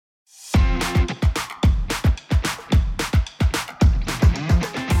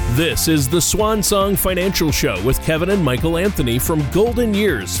This is the Swan Song Financial Show with Kevin and Michael Anthony from Golden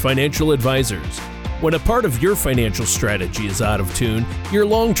Years Financial Advisors. When a part of your financial strategy is out of tune, your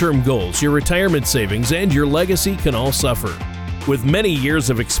long-term goals, your retirement savings, and your legacy can all suffer. With many years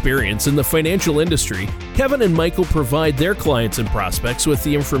of experience in the financial industry, Kevin and Michael provide their clients and prospects with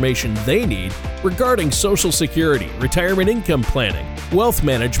the information they need regarding Social Security, retirement income planning, wealth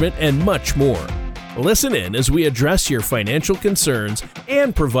management, and much more. Listen in as we address your financial concerns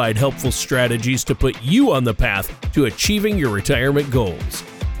and provide helpful strategies to put you on the path to achieving your retirement goals.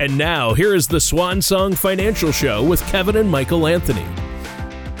 And now, here is the Swan Song Financial Show with Kevin and Michael Anthony.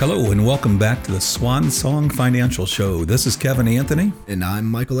 Hello and welcome back to the Swan Song Financial Show. This is Kevin Anthony. And I'm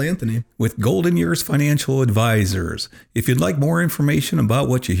Michael Anthony. With Golden Years Financial Advisors. If you'd like more information about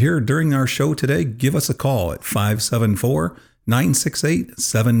what you hear during our show today, give us a call at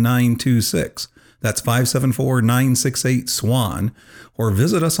 574-968-7926. That's 574-968-SWAN. Or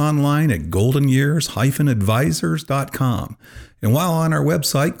visit us online at goldenyears-advisors.com. And while on our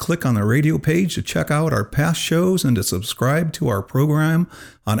website, click on the radio page to check out our past shows and to subscribe to our program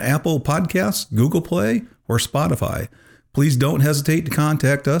on Apple Podcasts, Google Play, or Spotify. Please don't hesitate to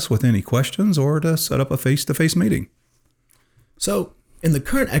contact us with any questions or to set up a face-to-face meeting. So, in the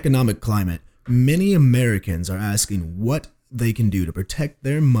current economic climate, many Americans are asking what they can do to protect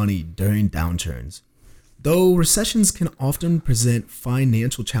their money during downturns. Though recessions can often present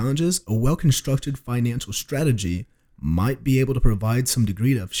financial challenges, a well-constructed financial strategy might be able to provide some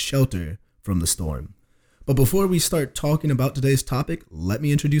degree of shelter from the storm. But before we start talking about today's topic, let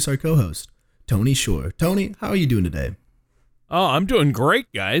me introduce our co-host, Tony Shore. Tony, how are you doing today? Oh, I'm doing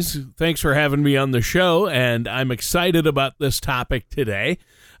great, guys. Thanks for having me on the show, and I'm excited about this topic today.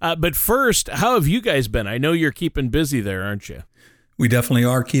 But first, how have you guys been? I know you're keeping busy there, aren't you? We definitely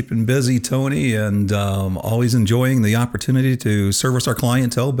are keeping busy, Tony, and always enjoying the opportunity to service our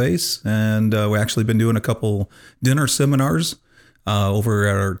clientele base. And we've actually been doing a couple dinner seminars over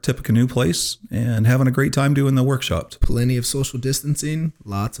at our Tippecanoe place and having a great time doing the workshops. Plenty of social distancing,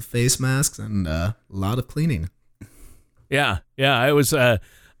 lots of face masks, and a lot of cleaning. Yeah.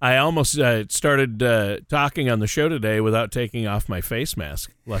 I almost started talking on the show today without taking off my face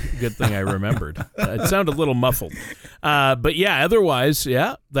mask. Good thing I remembered. It sounded a little muffled. But yeah, otherwise,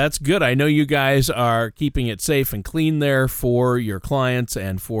 yeah, that's good. I know you guys are keeping it safe and clean there for your clients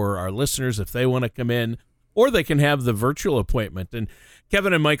and for our listeners if they want to come in, or they can have the virtual appointment. And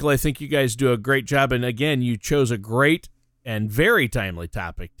Kevin and Michael, I think you guys do a great job. And again, you chose a great and very timely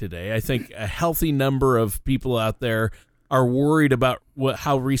topic today. I think a healthy number of people out there are worried about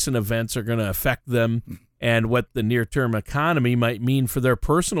how recent events are going to affect them and what the near-term economy might mean for their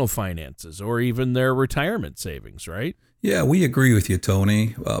personal finances or even their retirement savings, right? Yeah, we agree with you,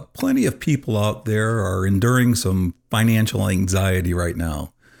 Tony. Plenty of people out there are enduring some financial anxiety right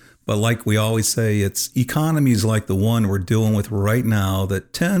now. But like we always say, it's economies like the one we're dealing with right now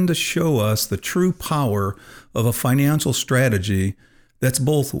that tend to show us the true power of a financial strategy that's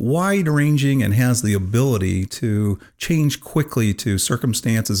both wide-ranging and has the ability to change quickly to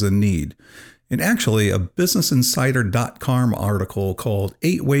circumstances in need. And actually, a BusinessInsider.com article called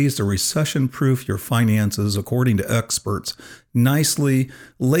 8 Ways to Recession-Proof Your Finances According to Experts nicely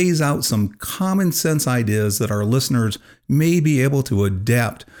lays out some common sense ideas that our listeners may be able to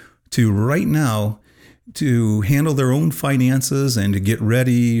adapt to right now to handle their own finances and to get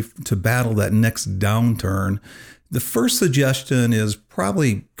ready to battle that next downturn. The first suggestion is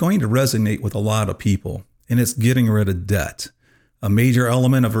probably going to resonate with a lot of people, and it's getting rid of debt. A major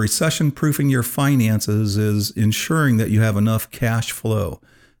element of recession-proofing your finances is ensuring that you have enough cash flow.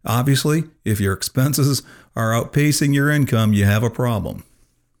 Obviously, if your expenses are outpacing your income, you have a problem.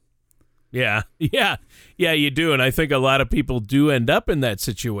 Yeah, you do. And I think a lot of people do end up in that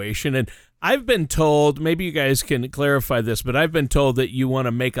situation. And I've been told, maybe you guys can clarify this, but I've been told that you want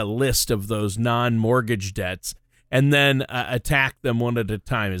to make a list of those non-mortgage debts and then attack them one at a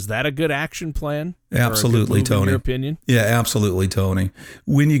time. Is that a good action plan? Absolutely, Tony. In your opinion? Yeah, absolutely, Tony.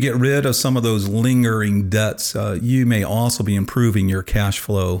 When you get rid of some of those lingering debts, you may also be improving your cash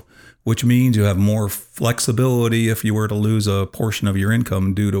flow, which means you have more flexibility if you were to lose a portion of your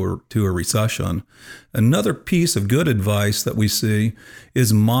income due to a recession. Another piece of good advice that we see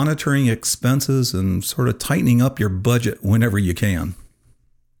is monitoring expenses and sort of tightening up your budget whenever you can.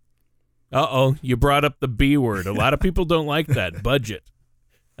 Uh-oh, you brought up the B word. A lot of people don't like that, budget.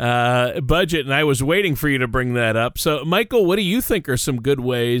 And I was waiting for you to bring that up. So, Michael, what do you think are some good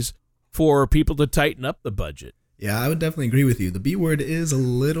ways for people to tighten up the budget? Yeah, I would definitely agree with you. The B word is a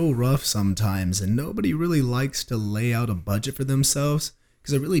little rough sometimes, and nobody really likes to lay out a budget for themselves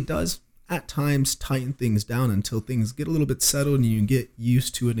because it really does at times tighten things down until things get a little bit settled and you can get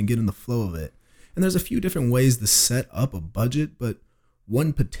used to it and get in the flow of it. And there's a few different ways to set up a budget, but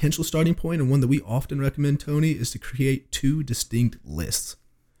one potential starting point and one that we often recommend, Tony, is to create 2 distinct lists.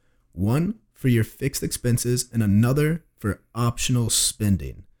 One for your fixed expenses and another for optional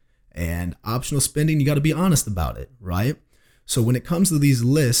spending. And optional spending, you got to be honest about it, right? So when it comes to these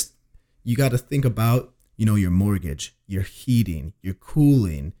lists, you got to think about, your mortgage, your heating, your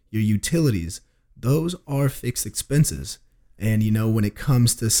cooling, your utilities. Those are fixed expenses. And, when it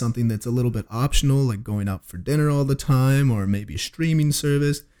comes to something that's a little bit optional, like going out for dinner all the time or maybe a streaming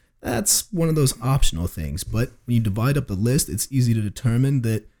service, that's one of those optional things. But when you divide up the list, it's easy to determine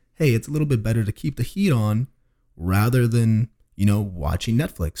that, hey, it's a little bit better to keep the heat on rather than, watching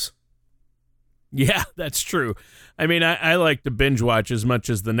Netflix. Yeah, that's true. I mean, I like to binge watch as much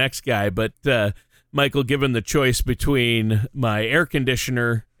as the next guy, but Michael, given the choice between my air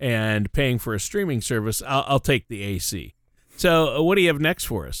conditioner and paying for a streaming service, I'll take the AC. So what do you have next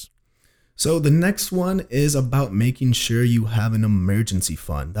for us? So the next one is about making sure you have an emergency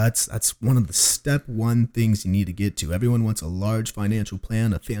fund. That's one of the step 1 things you need to get to. Everyone wants a large financial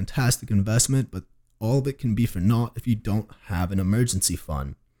plan, a fantastic investment, but all of it can be for naught if you don't have an emergency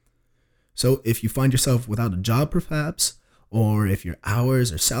fund. So if you find yourself without a job perhaps, or if your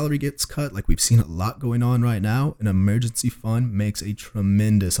hours or salary gets cut, like we've seen a lot going on right now, an emergency fund makes a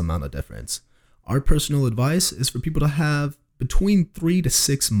tremendous amount of difference. Our personal advice is for people to have between 3 to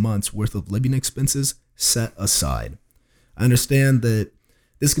 6 months worth of living expenses set aside. I understand that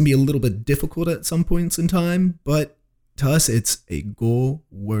this can be a little bit difficult at some points in time, but to us, it's a goal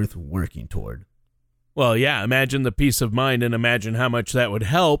worth working toward. Well, yeah, imagine the peace of mind and imagine how much that would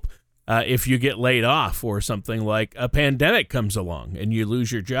help if you get laid off or something like a pandemic comes along and you lose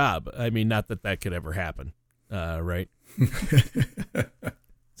your job. I mean, not that could ever happen, right?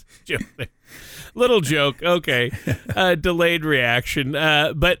 Little joke. Okay. Delayed reaction.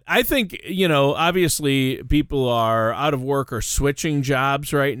 But I think, obviously people are out of work or switching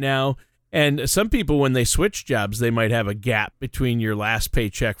jobs right now. And some people, when they switch jobs, they might have a gap between your last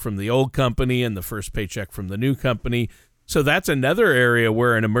paycheck from the old company and the first paycheck from the new company. So that's another area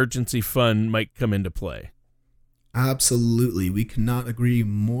where an emergency fund might come into play. Absolutely. We cannot agree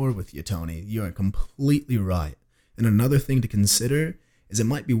more with you, Tony. You are completely right. And another thing to consider is it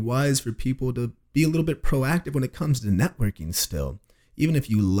might be wise for people to be a little bit proactive when it comes to networking still. Even if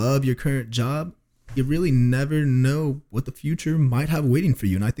you love your current job, you really never know what the future might have waiting for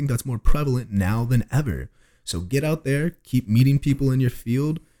you. And I think that's more prevalent now than ever. So get out there, keep meeting people in your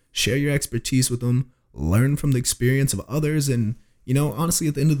field, share your expertise with them, learn from the experience of others. And, honestly,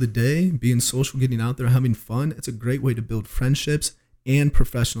 at the end of the day, being social, getting out there, having fun, it's a great way to build friendships and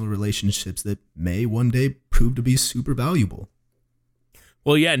professional relationships that may one day prove to be super valuable.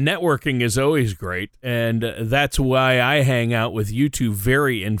 Well, yeah, networking is always great, and that's why I hang out with you 2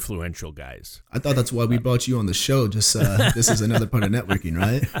 very influential guys. I thought that's why we brought you on the show. Just this is another part of networking,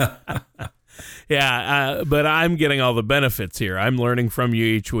 right? Yeah, but I'm getting all the benefits here. I'm learning from you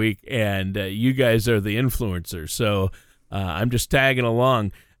each week, and you guys are the influencers. So I'm just tagging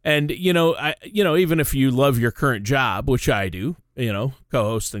along. And even if you love your current job, which I do,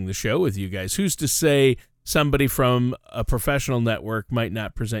 co-hosting the show with you guys, who's to say somebody from a professional network might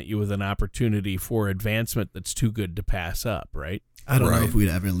not present you with an opportunity for advancement that's too good to pass up, right? I don't know if we'd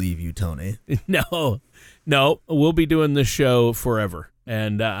ever leave you, Tony. No, we'll be doing this show forever,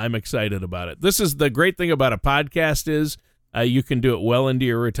 and I'm excited about it. This is the great thing about a podcast is you can do it well into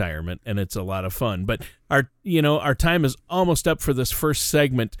your retirement, and it's a lot of fun. But our time is almost up for this first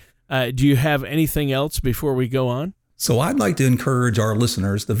segment. Do you have anything else before we go on? So I'd like to encourage our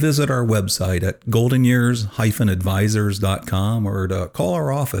listeners to visit our website at goldenyears-advisors.com or to call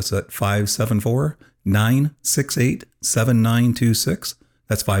our office at 574-968-7926.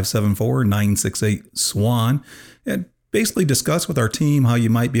 That's 574-968-SWAN. And basically discuss with our team how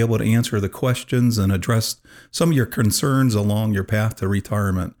you might be able to answer the questions and address some of your concerns along your path to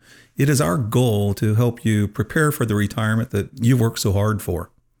retirement. It is our goal to help you prepare for the retirement that you've worked so hard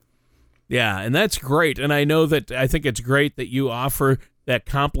for. Yeah, and that's great. And I think it's great that you offer that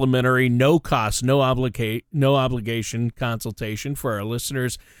complimentary, no cost, no obligation consultation for our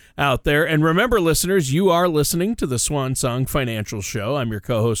listeners out there. And remember, listeners, you are listening to the Swan Song Financial Show. I'm your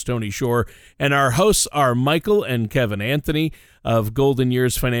co-host, Tony Shore, and our hosts are Michael and Kevin Anthony of Golden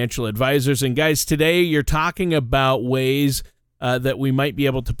Years Financial Advisors. And guys, today you're talking about ways that we might be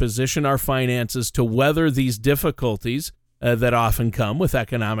able to position our finances to weather these difficulties that often come with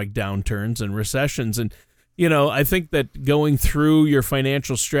economic downturns and recessions. And, I think that going through your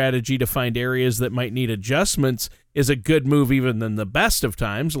financial strategy to find areas that might need adjustments is a good move even in the best of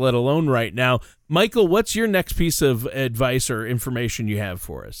times, let alone right now. Michael, what's your next piece of advice or information you have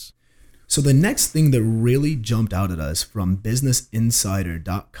for us? So the next thing that really jumped out at us from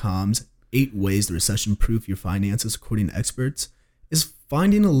BusinessInsider.com's 8 ways to recession-proof your finances according to experts is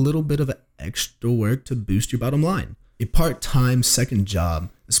finding a little bit of extra work to boost your bottom line. A part-time second job,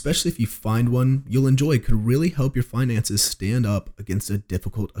 especially if you find one you'll enjoy, could really help your finances stand up against a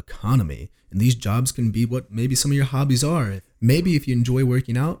difficult economy. And these jobs can be what maybe some of your hobbies are. Maybe if you enjoy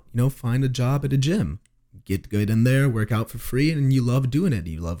working out, find a job at a gym. Get good in there, work out for free, and you love doing it.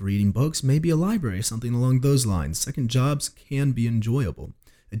 You love reading books, maybe a library, something along those lines. Second jobs can be enjoyable.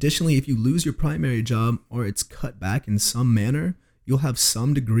 Additionally, if you lose your primary job or it's cut back in some manner, you'll have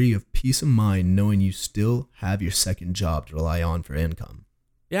some degree of peace of mind knowing you still have your second job to rely on for income.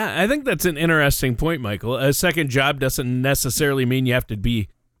 Yeah, I think that's an interesting point, Michael. A second job doesn't necessarily mean you have to be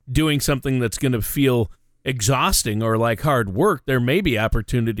doing something that's going to feel exhausting or like hard work. There may be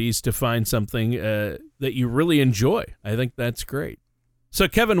opportunities to find something that you really enjoy. I think that's great. So,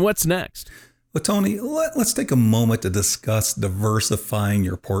 Kevin, what's next? Well, Tony, let's take a moment to discuss diversifying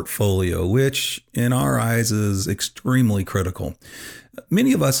your portfolio, which in our eyes is extremely critical.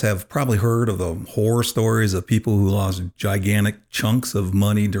 Many of us have probably heard of the horror stories of people who lost gigantic chunks of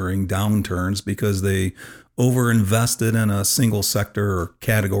money during downturns because they overinvested in a single sector or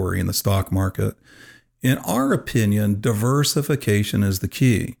category in the stock market. In our opinion, diversification is the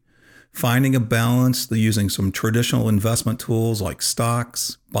key. Finding a balance using some traditional investment tools like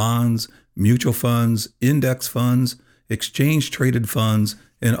stocks, bonds, mutual funds, index funds, exchange-traded funds,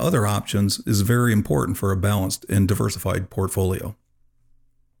 and other options is very important for a balanced and diversified portfolio.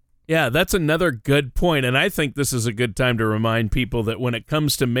 Yeah, that's another good point. And I think this is a good time to remind people that when it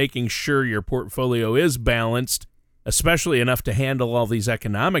comes to making sure your portfolio is balanced, especially enough to handle all these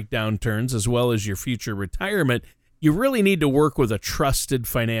economic downturns as well as your future retirement, you really need to work with a trusted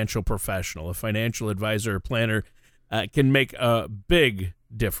financial professional. A financial advisor or planner can make a big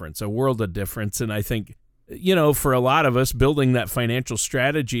difference, a world of difference. And I think, for a lot of us, building that financial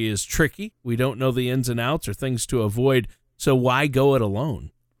strategy is tricky. We don't know the ins and outs or things to avoid. So why go it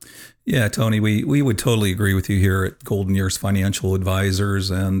alone? Yeah, Tony, we would totally agree with you here at Golden Years Financial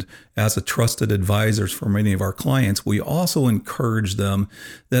Advisors. And as a trusted advisors for many of our clients, we also encourage them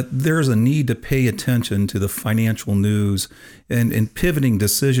that there's a need to pay attention to the financial news and pivoting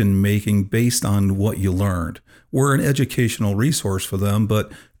decision making based on what you learned. We're an educational resource for them,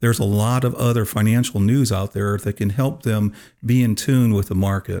 but there's a lot of other financial news out there that can help them be in tune with the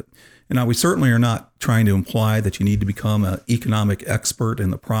market. And now we certainly are not trying to imply that you need to become an economic expert in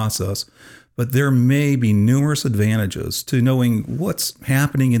the process, but there may be numerous advantages to knowing what's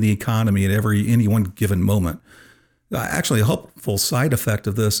happening in the economy at any one given moment. Actually, a helpful side effect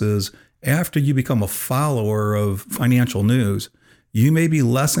of this is after you become a follower of financial news, you may be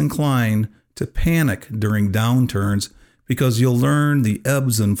less inclined to panic during downturns because you'll learn the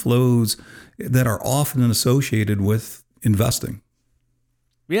ebbs and flows that are often associated with investing.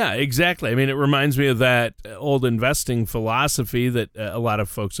 Yeah, exactly. I mean, it reminds me of that old investing philosophy that a lot of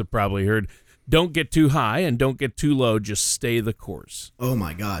folks have probably heard. Don't get too high and don't get too low. Just stay the course. Oh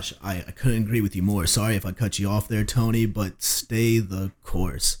my gosh, I couldn't agree with you more. Sorry if I cut you off there, Tony, but stay the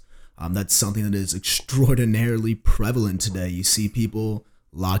course. That's something that is extraordinarily prevalent today. You see people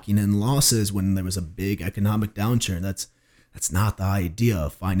locking in losses when there was a big economic downturn. That's not the idea. A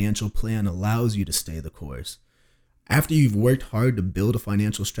financial plan allows you to stay the course. After you've worked hard to build a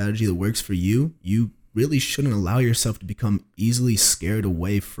financial strategy that works for you, you really shouldn't allow yourself to become easily scared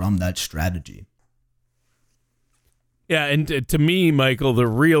away from that strategy. Yeah, and to me, Michael, the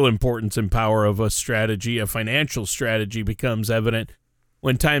real importance and power of a strategy, a financial strategy, becomes evident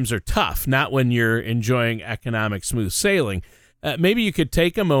when times are tough, not when you're enjoying economic smooth sailing. Maybe you could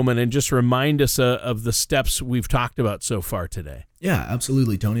take a moment and just remind us of the steps we've talked about so far today. Yeah,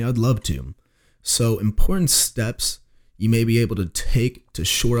 absolutely, Tony. I'd love to. So, important steps you may be able to take to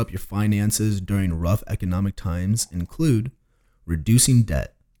shore up your finances during rough economic times include reducing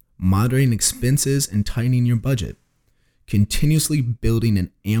debt, moderating expenses, and tightening your budget, continuously building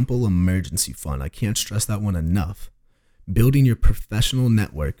an ample emergency fund. I can't stress that one enough. Building your professional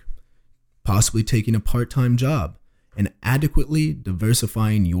network, possibly taking a part-time job, and adequately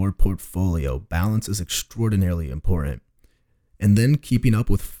diversifying your portfolio. Balance is extraordinarily important. And then keeping up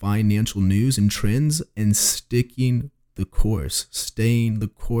with financial news and trends and sticking the course, staying the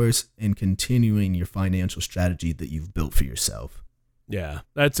course, and continuing your financial strategy that you've built for yourself. Yeah,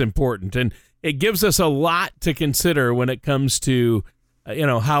 that's important. And it gives us a lot to consider when it comes to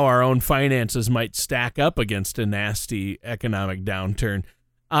how our own finances might stack up against a nasty economic downturn.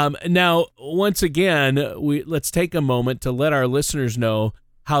 Now, once again, let's take a moment to let our listeners know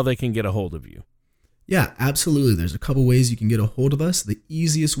how they can get a hold of you. Yeah, absolutely. There's a couple ways you can get a hold of us. The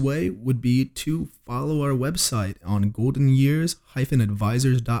easiest way would be to follow our website on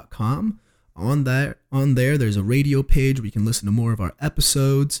goldenyears-advisors.com. On there, there's a radio page where you can listen to more of our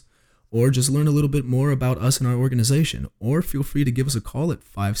episodes or just learn a little bit more about us and our organization. Or feel free to give us a call at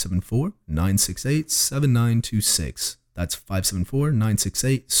 574-968-7926. That's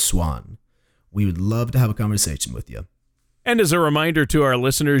 574-968-SWAN. We would love to have a conversation with you. And as a reminder to our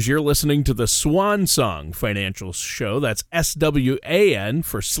listeners, you're listening to the Swan Song Financial Show. That's SWAN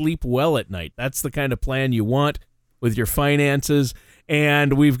for sleep well at night. That's the kind of plan you want with your finances.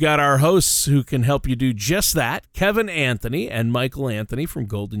 And we've got our hosts who can help you do just that, Kevin Anthony and Michael Anthony from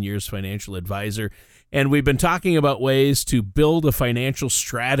Golden Years Financial Advisor. And we've been talking about ways to build a financial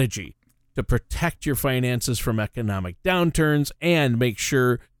strategy to protect your finances from economic downturns and make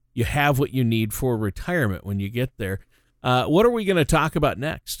sure you have what you need for retirement when you get there. What are we going to talk about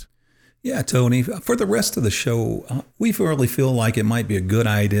next? Yeah, Tony, for the rest of the show, we really feel like it might be a good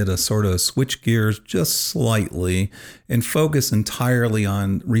idea to sort of switch gears just slightly and focus entirely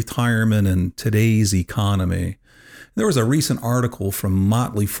on retirement and today's economy. There was a recent article from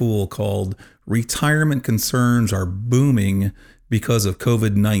Motley Fool called "Retirement Concerns Are Booming Because of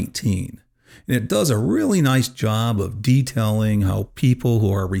COVID-19." And it does a really nice job of detailing how people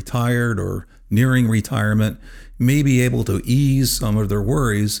who are retired or nearing retirement may be able to ease some of their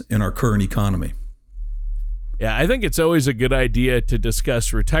worries in our current economy. Yeah, I think it's always a good idea to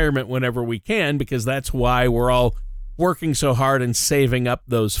discuss retirement whenever we can, because that's why we're all working so hard and saving up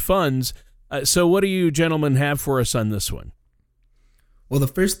those funds. So what do you gentlemen have for us on this one? Well, the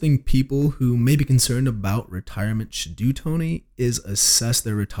first thing people who may be concerned about retirement should do, Tony, is assess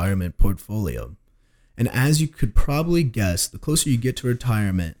their retirement portfolio. And as you could probably guess, the closer you get to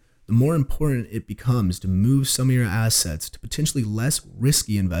retirement, the more important it becomes to move some of your assets to potentially less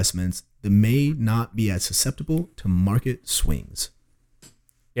risky investments that may not be as susceptible to market swings.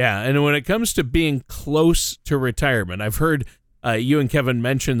 Yeah, and when it comes to being close to retirement, I've heard you and Kevin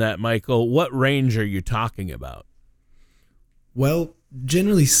mention that, Michael. What range are you talking about? Well,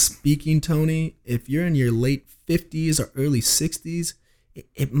 generally speaking, Tony, if you're in your late 50s or early 60s,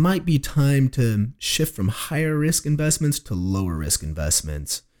 it might be time to shift from higher risk investments to lower risk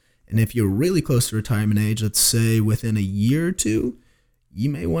investments. And if you're really close to retirement age, let's say within a year or two, you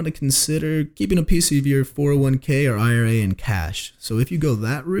may want to consider keeping a piece of your 401k or IRA in cash. So if you go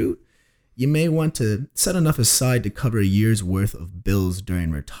that route, you may want to set enough aside to cover a year's worth of bills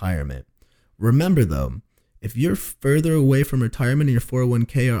during retirement. Remember though, if you're further away from retirement and your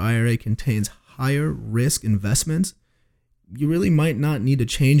 401k or IRA contains higher risk investments, you really might not need to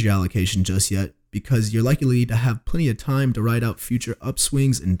change your allocation just yet, because you're likely to have plenty of time to ride out future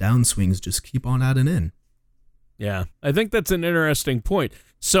upswings and downswings. Just keep on adding in. Yeah, I think that's an interesting point.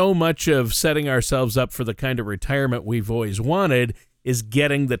 So much of setting ourselves up for the kind of retirement we've always wanted is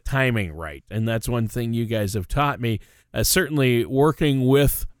getting the timing right. And that's one thing you guys have taught me. Certainly working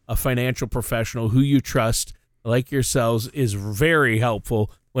with a financial professional who you trust, like yourselves, is very helpful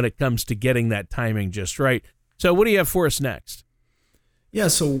when it comes to getting that timing just right. So what do you have for us next? Yeah,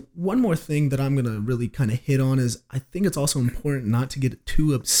 so one more thing that I'm going to really kind of hit on is I think it's also important not to get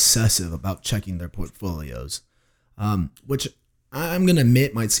too obsessive about checking their portfolios, which I'm going to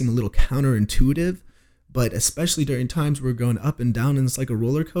admit might seem a little counterintuitive, but especially during times we're going up and down and it's like a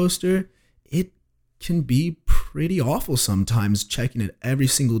roller coaster, it can be pretty awful sometimes checking it every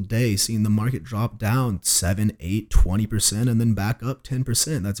single day, seeing the market drop down 7, 8, 20% and then back up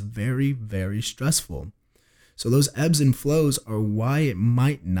 10%. That's very, very stressful. So those ebbs and flows are why it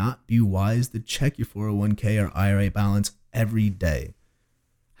might not be wise to check your 401k or IRA balance every day.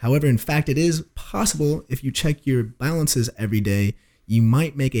 However, in fact, it is possible if you check your balances every day, you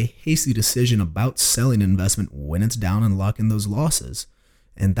might make a hasty decision about selling an investment when it's down and lock in those losses.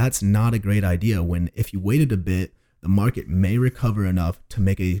 And that's not a great idea when if you waited a bit, the market may recover enough to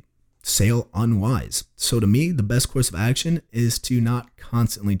make a sale unwise. So to me, the best course of action is to not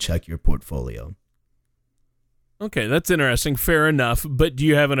constantly check your portfolio. Okay, that's interesting. Fair enough. But do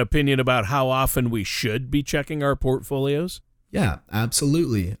you have an opinion about how often we should be checking our portfolios? Yeah,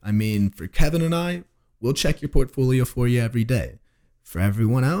 absolutely. I mean, for Kevin and I, we'll check your portfolio for you every day. For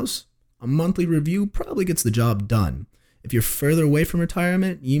everyone else, a monthly review probably gets the job done. If you're further away from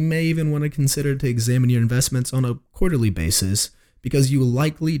retirement, you may even want to consider to examine your investments on a quarterly basis, because you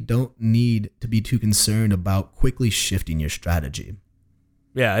likely don't need to be too concerned about quickly shifting your strategy.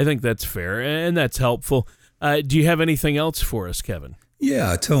 Yeah, I think that's fair, and that's helpful. Do you have anything else for us, Kevin?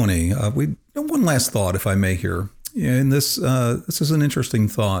 Yeah, Tony, one last thought, if I may here. Yeah, and this is an interesting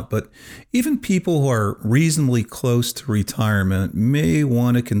thought, but even people who are reasonably close to retirement may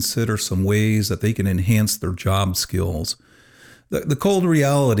want to consider some ways that they can enhance their job skills. The cold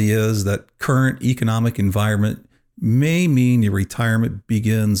reality is that current economic environment may mean your retirement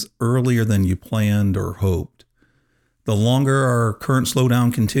begins earlier than you planned or hoped. The longer our current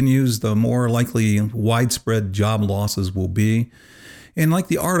slowdown continues, the more likely widespread job losses will be. And like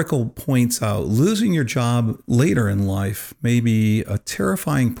the article points out, losing your job later in life may be a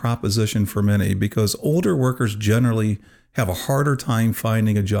terrifying proposition for many because older workers generally have a harder time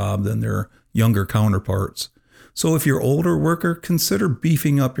finding a job than their younger counterparts. So if you're an older worker, consider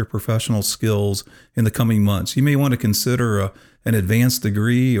beefing up your professional skills in the coming months. You may want to consider an advanced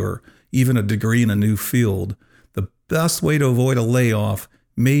degree or even a degree in a new field. The best way to avoid a layoff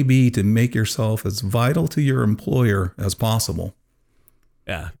may be to make yourself as vital to your employer as possible.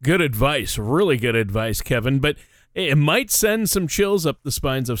 Yeah, good advice. Really good advice, Kevin. But it might send some chills up the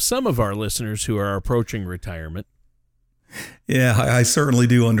spines of some of our listeners who are approaching retirement. Yeah, I certainly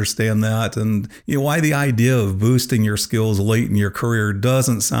do understand that. And why the idea of boosting your skills late in your career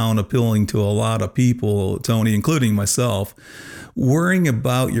doesn't sound appealing to a lot of people, Tony, including myself. Worrying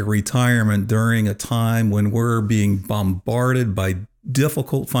about your retirement during a time when we're being bombarded by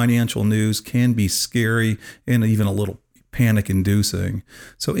difficult financial news can be scary and even a little panic-inducing.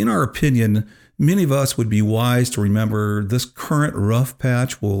 So in our opinion, many of us would be wise to remember this current rough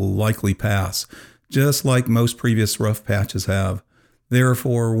patch will likely pass, just like most previous rough patches have.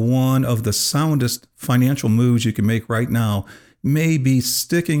 Therefore, one of the soundest financial moves you can make right now may be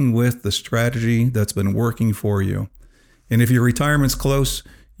sticking with the strategy that's been working for you. And if your retirement's close,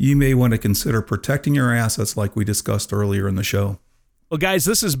 you may want to consider protecting your assets like we discussed earlier in the show. Well, guys,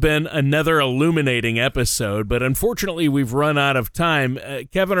 this has been another illuminating episode, but unfortunately we've run out of time.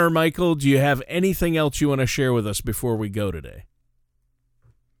 Kevin or Michael, do you have anything else you want to share with us before we go today?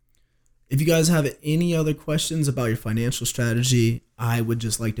 If you guys have any other questions about your financial strategy, I would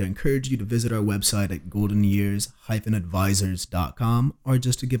just like to encourage you to visit our website at goldenyears-advisors.com or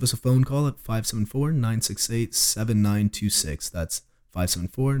just to give us a phone call at 574-968-7926. That's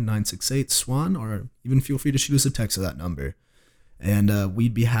 574-968-SWAN, or even feel free to shoot us a text to that number. And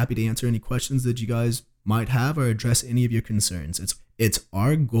we'd be happy to answer any questions that you guys might have or address any of your concerns. It's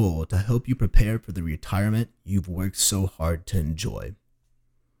our goal to help you prepare for the retirement you've worked so hard to enjoy.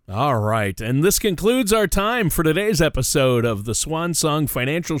 All right, and this concludes our time for today's episode of the Swan Song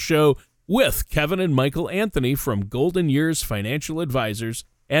Financial Show with Kevin and Michael Anthony from Golden Years Financial Advisors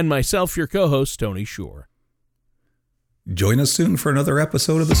and myself, your co-host, Tony Shore. Join us soon for another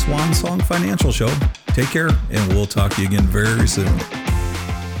episode of the Swan Song Financial Show. Take care, and we'll talk to you again very soon.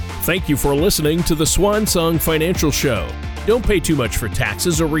 Thank you for listening to the Swan Song Financial Show. Don't pay too much for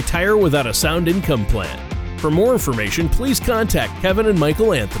taxes or retire without a sound income plan. For more information, please contact Kevin and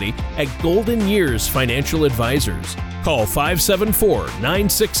Michael Anthony at Golden Years Financial Advisors. Call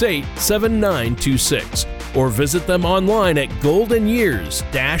 574-968-7926 or visit them online at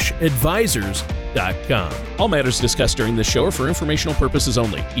goldenyears-advisors.com. All matters discussed during this show are for informational purposes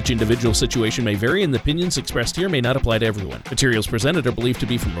only. Each individual situation may vary, and the opinions expressed here may not apply to everyone. Materials presented are believed to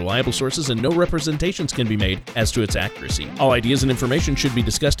be from reliable sources, and no representations can be made as to its accuracy. All ideas and information should be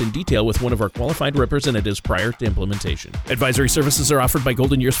discussed in detail with one of our qualified representatives prior to implementation. Advisory services are offered by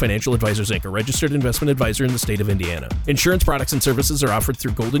Golden Years Financial Advisors, Inc., a registered investment advisor in the state of Indiana. Insurance products and services are offered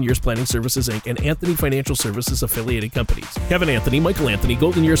through Golden Years Planning Services, Inc. and Anthony Financial Services affiliated companies. Kevin Anthony, Michael Anthony,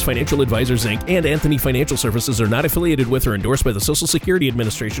 Golden Years Financial Advisors, Inc., and Anthony Financial Services are not affiliated with or endorsed by the Social Security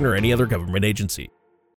Administration or any other government agency.